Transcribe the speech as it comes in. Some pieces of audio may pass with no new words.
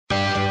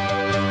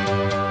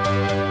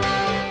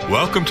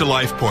Welcome to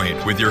Life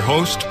Point with your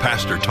host,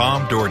 Pastor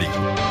Tom Dougherty.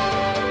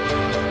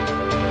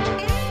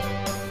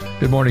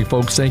 Good morning,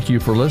 folks. Thank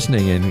you for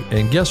listening.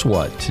 And guess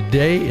what?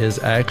 Today is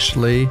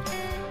actually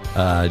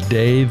a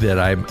day that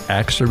I'm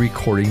actually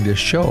recording this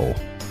show.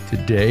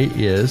 Today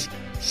is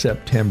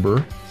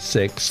September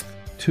 6th,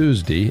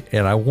 Tuesday,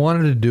 and I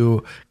wanted to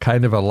do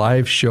kind of a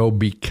live show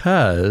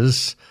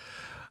because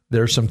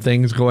there's some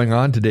things going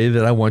on today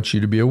that I want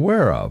you to be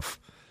aware of.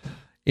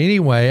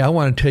 Anyway, I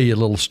want to tell you a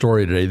little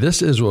story today.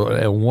 This is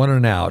a one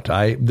and out.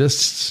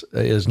 This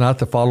is not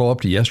the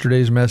follow-up to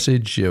yesterday's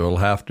message. It will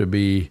have to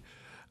be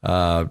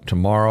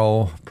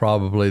tomorrow,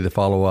 probably the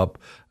follow-up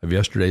of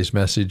yesterday's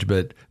message,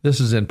 but this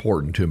is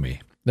important to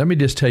me. Let me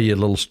just tell you a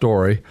little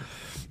story.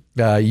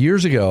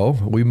 Years ago,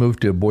 we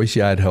moved to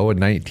Boise, Idaho in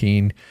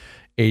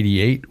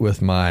 1988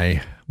 with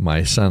my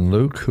son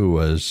Luke, who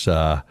was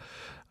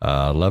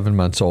 11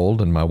 months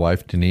old, and my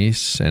wife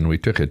Denise, and we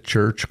took a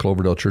church,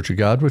 Cloverdale Church of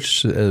God,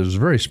 which was a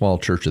very small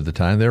church at the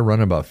time. They were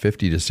running about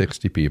 50 to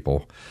 60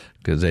 people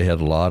because they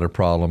had a lot of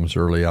problems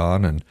early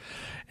on, and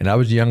I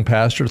was a young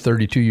pastor,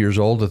 32 years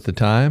old at the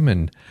time,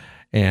 and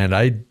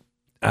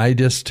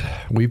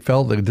we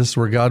felt that this is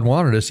where God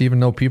wanted us,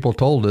 even though people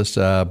told us,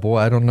 boy,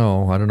 I don't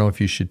know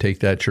if you should take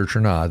that church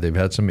or not. They've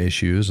had some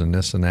issues and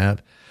this and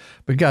that,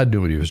 but God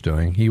knew what he was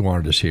doing. He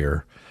wanted us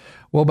here.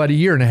 Well, about a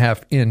year and a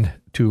half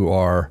into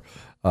our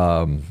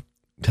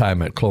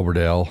time at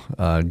Cloverdale,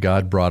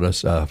 God brought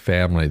us a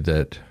family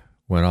that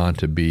went on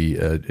to be,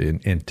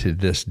 and to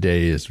this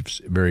day is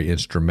very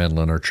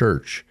instrumental in our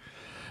church,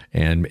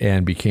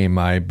 and became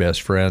my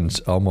best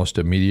friends almost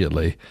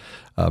immediately.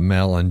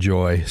 Mel and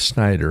Joy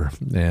Snyder,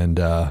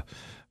 and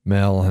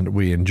Mel and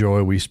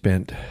we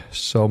spent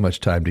so much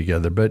time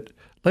together. But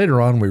later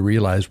on, we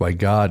realized why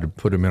God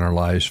put them in our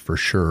lives for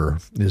sure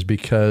is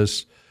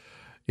because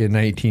in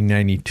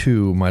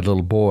 1992, my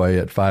little boy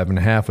at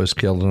 5.5 was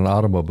killed in an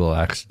automobile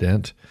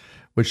accident,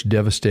 which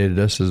devastated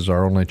us as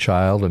our only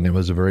child, and it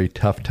was a very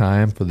tough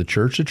time for the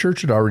church. The church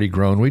had already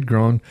grown. We'd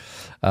grown,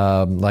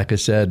 like I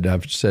said,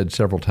 I've said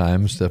several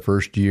times, the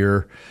first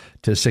year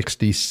to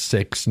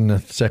 66, and the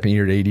second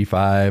year to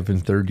 85,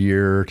 and third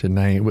year to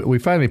 90. We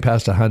finally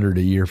passed 100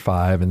 at year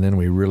 5, and then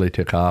we really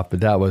took off.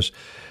 But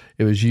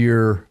it was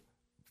year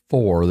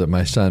 4 that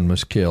my son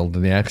was killed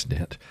in the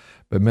accident.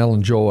 But Mel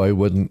and Joy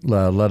wouldn't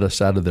let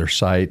us out of their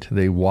sight.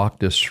 They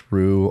walked us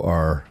through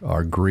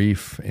our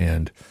grief,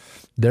 and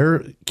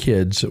their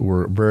kids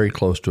were very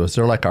close to us.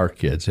 They're like our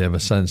kids. They have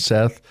a son,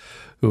 Seth,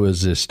 who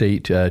is a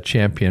state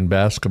champion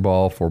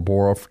basketball for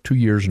Borough for 2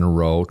 years in a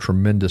row.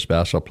 Tremendous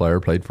basketball player,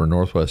 played for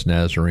Northwest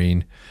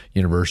Nazarene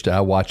University. I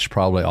watched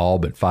probably all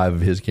but 5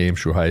 of his games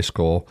through high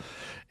school.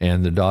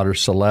 And the daughter,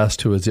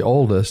 Celeste, who is the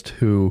oldest,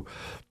 who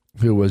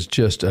was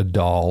just a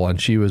doll,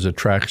 and she was a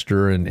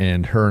trackster,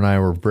 and her and I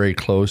were very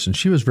close, and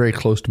she was very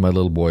close to my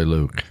little boy,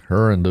 Luke.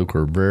 Her and Luke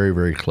were very,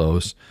 very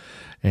close.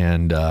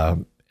 And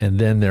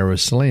then there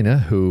was Selena,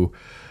 who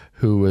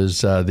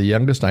was the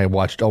youngest. I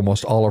watched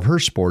almost all of her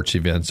sports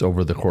events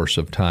over the course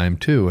of time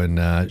too,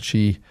 and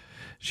she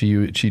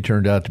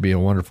turned out to be a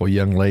wonderful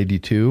young lady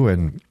too,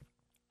 and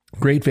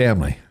great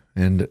family.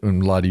 And a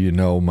lot of you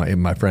know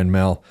my friend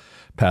Mel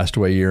passed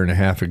away a year and a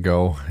half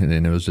ago, and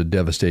it was a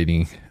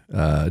devastating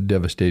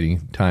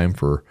time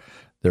for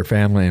their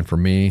family and for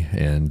me,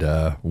 and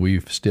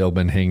we've still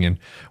been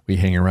we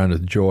hang around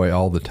with Joy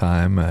all the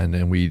time,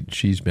 and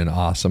she's been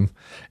awesome,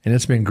 and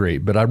it's been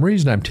great. But the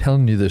reason I'm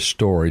telling you this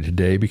story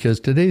today,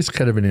 because today's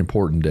kind of an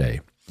important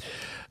day.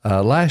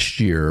 Last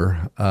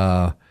year,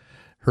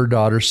 her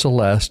daughter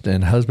Celeste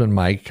and husband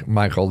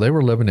Michael, they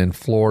were living in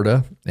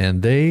Florida,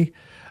 and they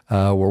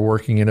were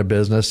working in a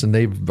business, and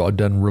they've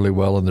done really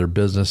well in their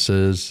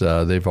businesses.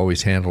 They've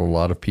always handled a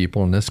lot of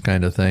people and this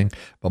kind of thing.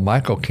 But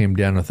Michael came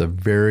down with a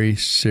very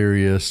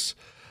serious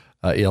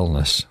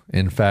illness.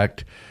 In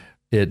fact,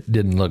 it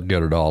didn't look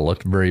good at all. It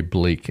looked very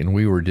bleak, and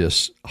we were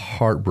just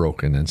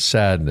heartbroken and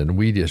saddened, and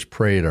we just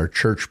prayed. Our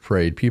church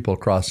prayed. People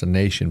across the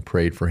nation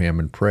prayed for him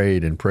and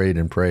prayed and prayed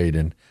and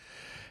prayed,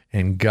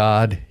 and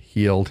God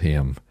healed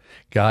him.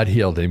 God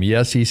healed him.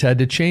 Yes, he's had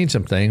to change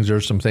some things.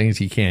 There's some things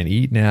he can't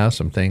eat now,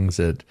 some things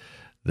that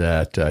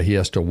he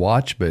has to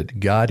watch, but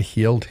God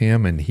healed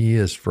him, and he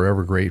is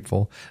forever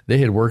grateful. They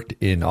had worked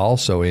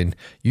also in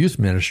youth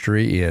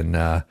ministry in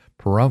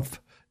Pahrump,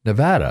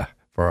 Nevada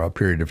for a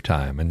period of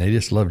time, and they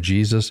just love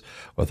Jesus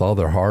with all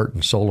their heart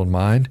and soul and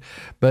mind.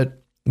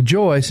 But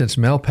Joy, since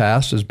Mel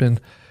passed, has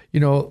been,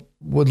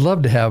 would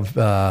love to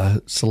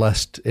have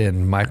Celeste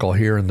and Michael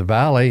here in the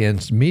Valley,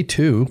 and me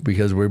too,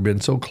 because we've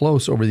been so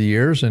close over the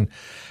years,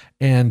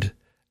 and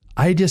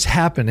I just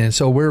happened, and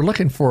so we're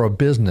looking for a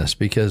business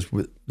because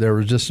there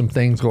was just some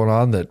things going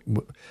on that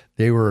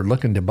they were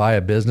looking to buy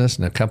a business,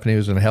 and the company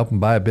was going to help them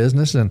buy a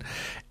business, and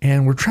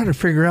we're trying to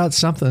figure out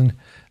something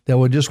that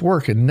would just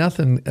work, and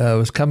nothing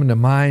was coming to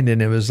mind,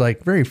 and it was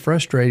like very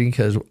frustrating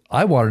because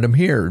I wanted them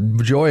here.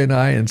 Joy and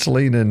I and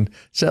Selena and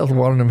Seth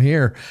wanted them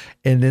here,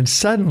 and then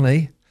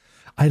suddenly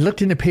I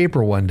looked in the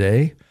paper one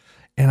day,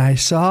 and I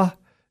saw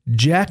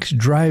Jack's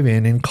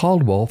Drive-In in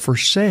Caldwell for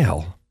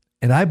sale.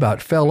 And I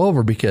about fell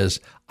over because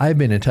I've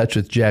been in touch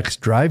with Jack's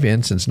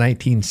Drive-In since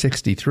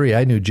 1963.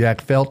 I knew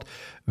Jack Felt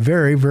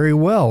very, very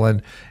well.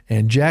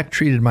 And Jack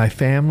treated my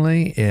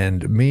family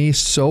and me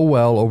so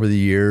well over the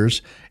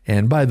years.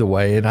 And by the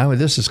way,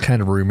 this is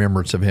kind of a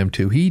remembrance of him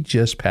too. He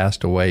just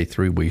passed away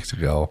 3 weeks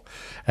ago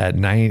at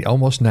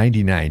almost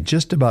 99,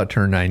 just about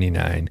turned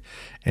 99.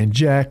 And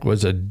Jack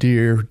was a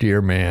dear,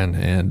 dear man.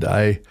 And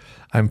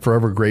I'm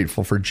forever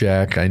grateful for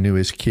Jack. I knew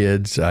his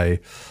kids. I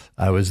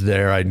was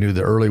there. I knew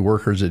the early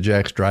workers at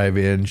Jack's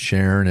Drive-In,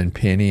 Sharon and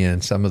Penny,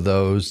 and some of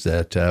those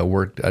that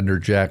worked under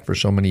Jack for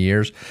so many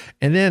years.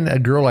 And then a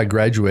girl I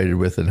graduated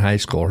with in high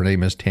school, her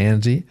name is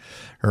Tansy.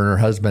 Her and her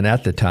husband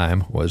at the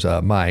time was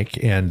Mike,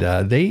 and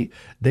they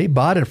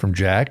bought it from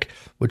Jack,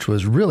 which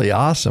was really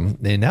awesome.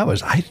 And that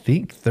was, I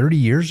think, 30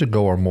 years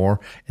ago or more,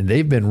 and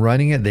they've been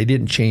running it. They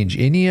didn't change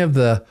any of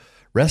the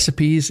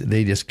recipes.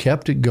 They just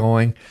kept it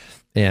going.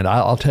 And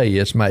I'll tell you,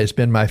 it's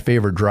been my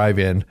favorite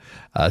drive-in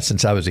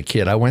since I was a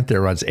kid. I went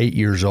there when I was 8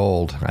 years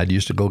old. I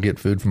used to go get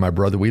food from my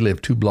brother. We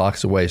lived 2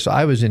 blocks away. So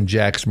I was in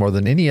Jack's more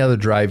than any other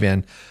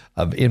drive-in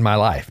in my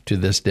life to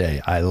this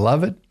day. I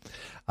love it.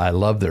 I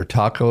love their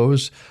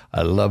tacos.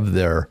 I love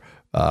their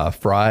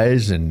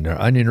fries and their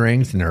onion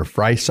rings and their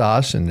fry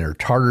sauce and their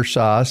tartar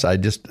sauce.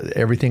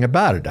 Everything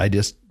about it. I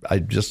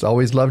just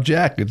always loved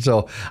Jack. And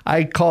so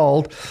I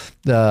called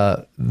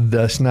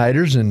the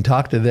Snyders and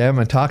talked to them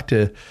and talked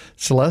to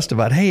Celeste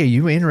about, hey, are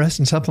you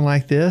interested in something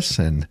like this?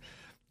 And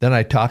then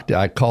I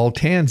called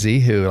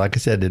Tansy, who, like I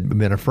said, had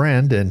been a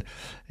friend,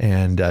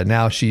 and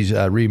now she's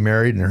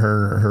remarried, and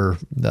her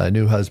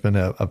new husband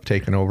have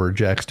taken over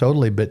Jack's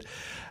totally.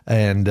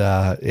 And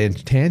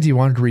Tansy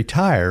wanted to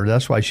retire.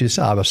 That's why she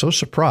said, I was so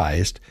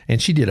surprised,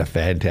 and she did a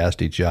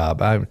fantastic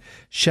job.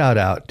 Shout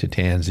out to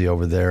Tansy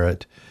over there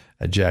at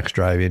Jack's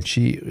Drive-In.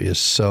 She is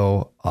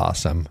so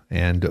awesome,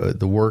 and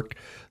the work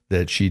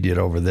that she did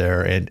over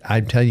there. And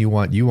I'm telling you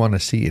what, you want to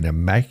see an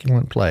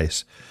immaculate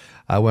place.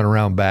 I went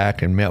around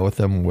back and met with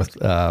them with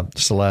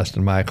Celeste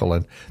and Michael,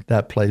 and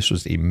that place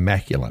was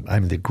immaculate. I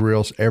mean, the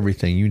grills,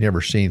 everything. You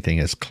never see anything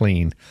as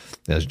clean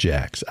as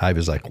Jack's. I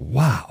was like,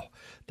 wow,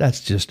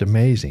 that's just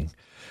amazing.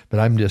 But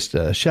I'm just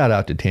shout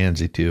out to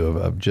Tansy too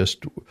of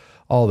just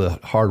all the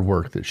hard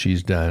work that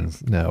she's done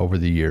over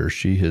the years.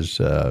 She has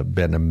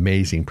been an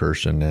amazing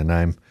person, and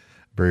I'm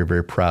very,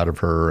 very proud of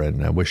her,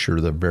 and I wish her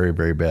the very,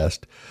 very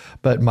best.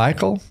 But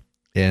Michael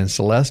and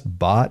Celeste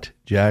bought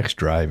Jack's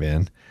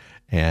Drive-In,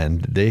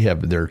 and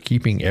they're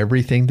keeping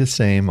everything the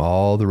same,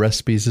 all the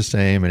recipes the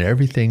same, and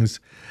everything's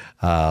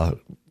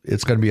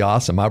it's going to be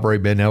awesome. I've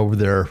already been over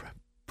there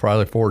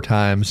probably 4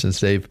 times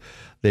since they've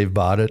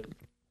bought it,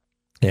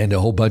 and a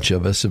whole bunch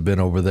of us have been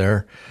over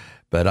there.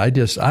 But I'm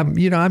just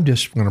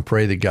going to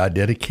pray that God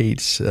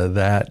dedicates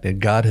that,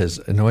 and God has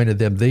anointed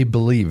them. They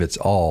believe it's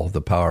all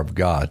the power of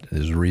God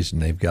is the reason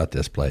they've got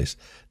this place.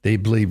 They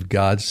believe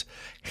God's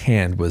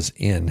hand was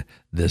in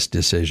this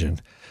decision.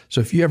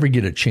 So if you ever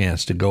get a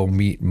chance to go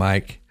meet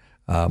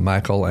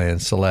Michael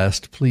and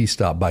Celeste, please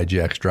stop by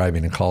Jack's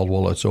Drive-In in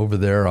Caldwell. It's over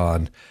there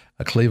on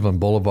Cleveland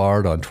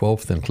Boulevard, on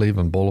 12th and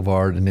Cleveland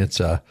Boulevard, and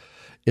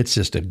it's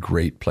just a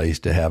great place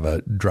to have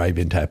a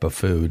drive-in type of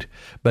food.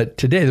 But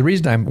today, the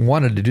reason I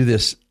wanted to do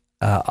this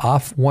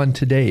off one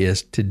today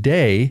is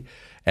today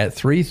at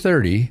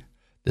 3:30,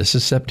 this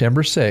is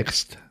September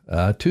 6th,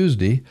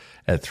 Tuesday,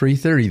 at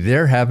 3:30,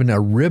 they're having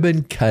a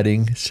ribbon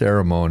cutting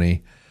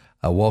ceremony,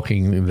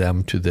 welcoming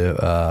them to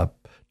the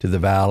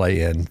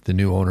Valley and the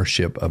new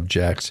ownership of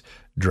Jack's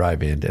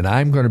Drive-In. And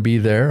I'm going to be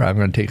there. I'm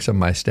going to take some of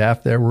my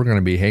staff there. We're going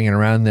to be hanging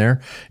around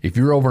there. If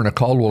you're over in the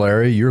Caldwell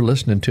area, you're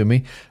listening to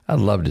me, I'd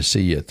love to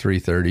see you at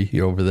 3:30.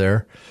 You over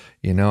there?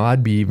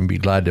 I'd even be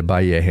glad to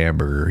buy you a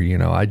hamburger.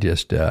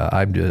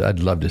 I'd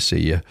love to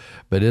see you.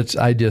 But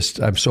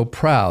I'm so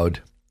proud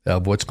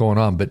of what's going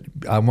on. But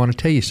I want to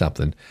tell you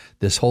something.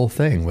 This whole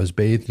thing was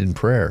bathed in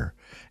prayer,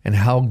 and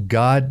how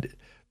God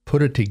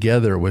put it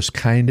together was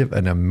kind of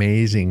an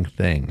amazing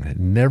thing.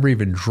 Never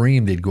even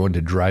dreamed they'd go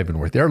into drive-in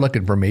work. They're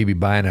looking for maybe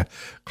buying a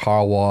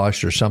car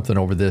wash or something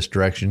over this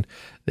direction.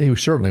 They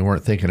certainly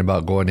weren't thinking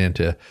about going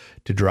into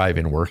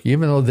drive-in work,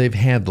 even though they've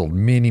handled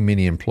many,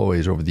 many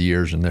employees over the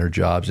years in their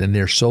jobs, and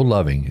they're so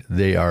loving.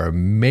 They are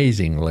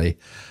amazingly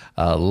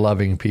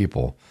loving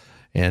people.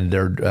 And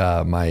they're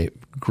my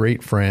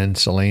great friend,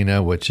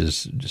 Selena, which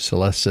is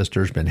Celeste's sister,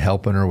 has been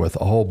helping her with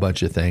a whole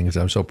bunch of things.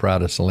 I'm so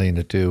proud of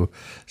Selena, too.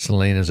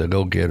 Selena's a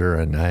go-getter.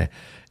 And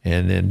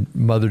then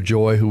Mother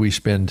Joy, who we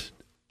spend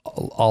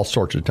all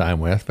sorts of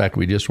time with. In fact,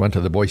 we just went to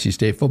the Boise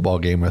State football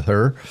game with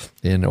her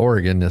in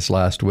Oregon this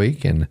last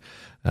week, and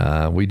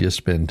we just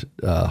spent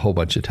a whole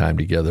bunch of time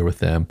together with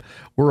them.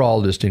 We're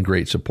all just in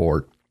great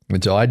support.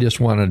 And so I just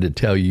wanted to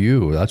tell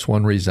you, that's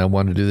one reason I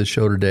wanted to do this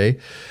show today.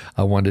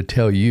 I wanted to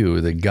tell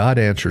you that God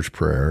answers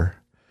prayer.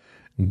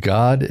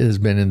 God has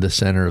been in the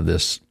center of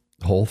this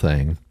whole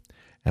thing.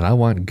 And I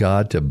want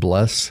God to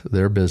bless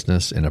their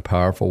business in a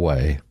powerful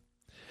way.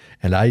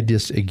 And I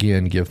just,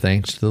 again, give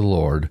thanks to the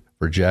Lord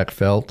for Jack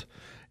Felt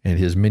and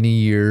his many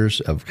years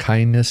of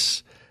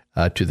kindness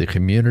to the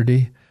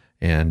community,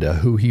 and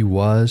who he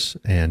was,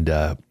 and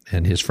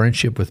and his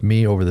friendship with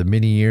me over the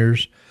many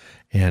years.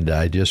 And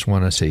I just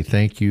want to say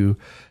thank you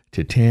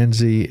to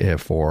Tansy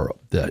for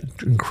the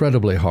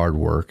incredibly hard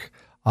work.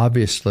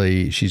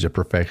 Obviously, she's a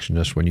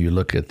perfectionist when you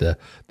look at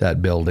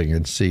that building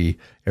and see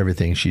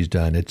everything she's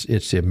done.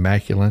 It's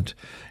immaculate,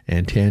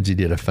 and Tansy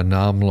did a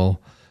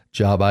phenomenal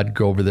job. I'd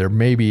go over there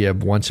maybe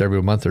once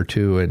every month or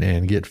two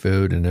and get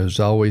food, and it was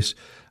always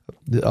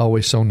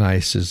so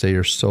nice, as they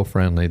are so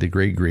friendly, the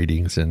great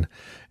greetings, and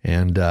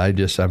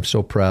I'm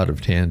so proud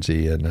of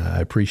Tansy, and I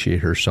appreciate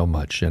her so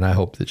much, and I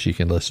hope that she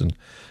can listen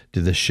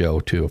to this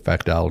show too. In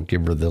fact, I'll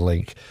give her the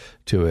link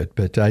to it.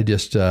 But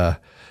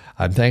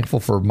I'm thankful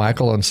for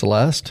Michael and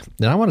Celeste,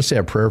 and I want to say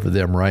a prayer for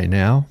them right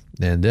now,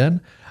 and then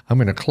I'm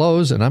going to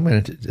close, and I'm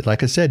going to,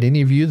 like I said,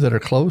 any of you that are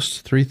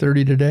close,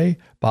 3:30 today,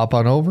 pop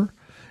on over,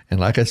 and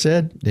like I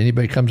said,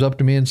 anybody comes up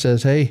to me and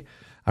says, hey,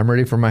 I'm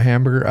ready for my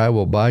hamburger, I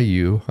will buy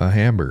you a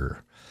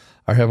hamburger.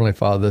 Our Heavenly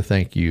Father,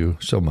 thank you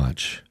so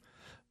much.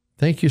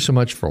 Thank you so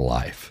much for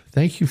life.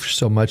 Thank you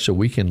so much that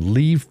we can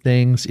leave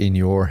things in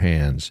your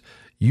hands.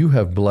 You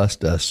have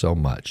blessed us so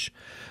much.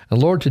 And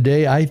Lord,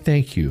 today I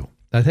thank you.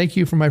 I thank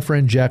you for my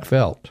friend Jack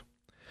Felt.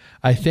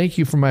 I thank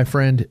you for my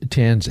friend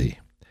Tansy.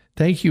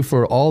 Thank you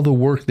for all the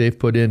work they've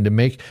put in to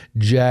make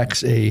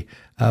Jack's a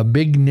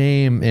big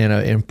name and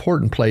an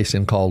important place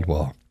in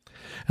Caldwell.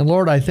 And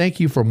Lord, I thank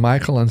you for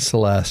Michael and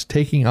Celeste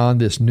taking on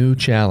this new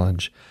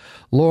challenge.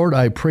 Lord,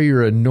 I pray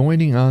your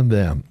anointing on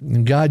them.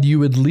 And God, you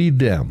would lead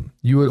them.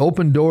 You would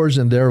open doors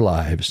in their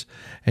lives.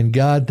 And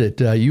God, that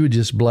you would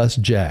just bless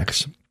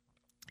Jack's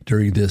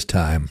during this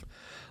time.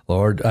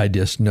 Lord, I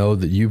just know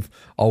that you've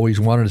always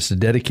wanted us to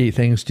dedicate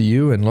things to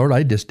you. And Lord,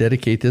 I just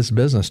dedicate this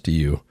business to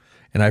you.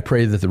 And I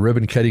pray that the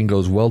ribbon cutting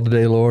goes well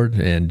today, Lord,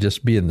 and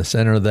just be in the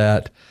center of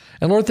that.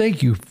 And Lord,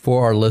 thank you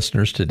for our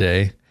listeners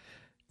today.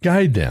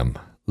 Guide them,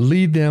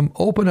 lead them,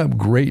 open up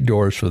great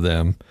doors for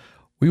them.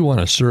 We want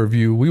to serve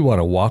you. We want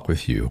to walk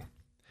with you.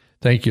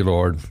 Thank you,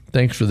 Lord.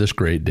 Thanks for this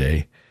great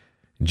day.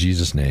 In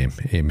Jesus' name,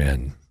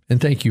 amen. And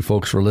thank you,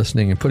 folks, for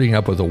listening and putting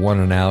up with a one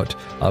and out.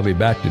 I'll be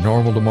back to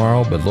normal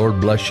tomorrow, but Lord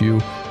bless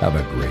you. Have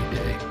a great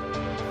day.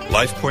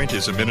 LifePoint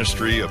is a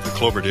ministry of the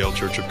Cloverdale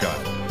Church of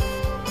God.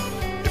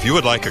 If you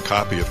would like a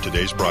copy of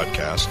today's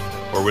broadcast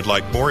or would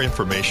like more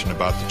information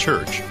about the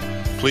church,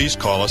 please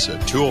call us at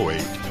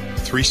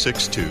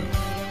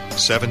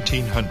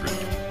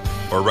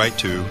 208-362-1700 or write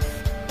to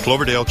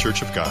Cloverdale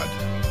Church of God,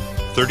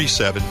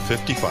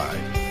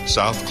 3755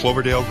 South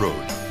Cloverdale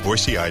Road,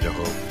 Boise,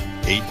 Idaho,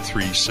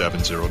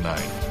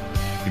 83709.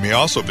 You may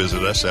also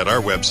visit us at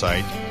our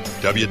website,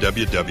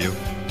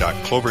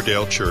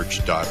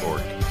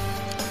 www.cloverdalechurch.org.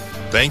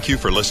 Thank you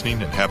for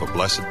listening and have a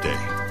blessed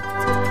day.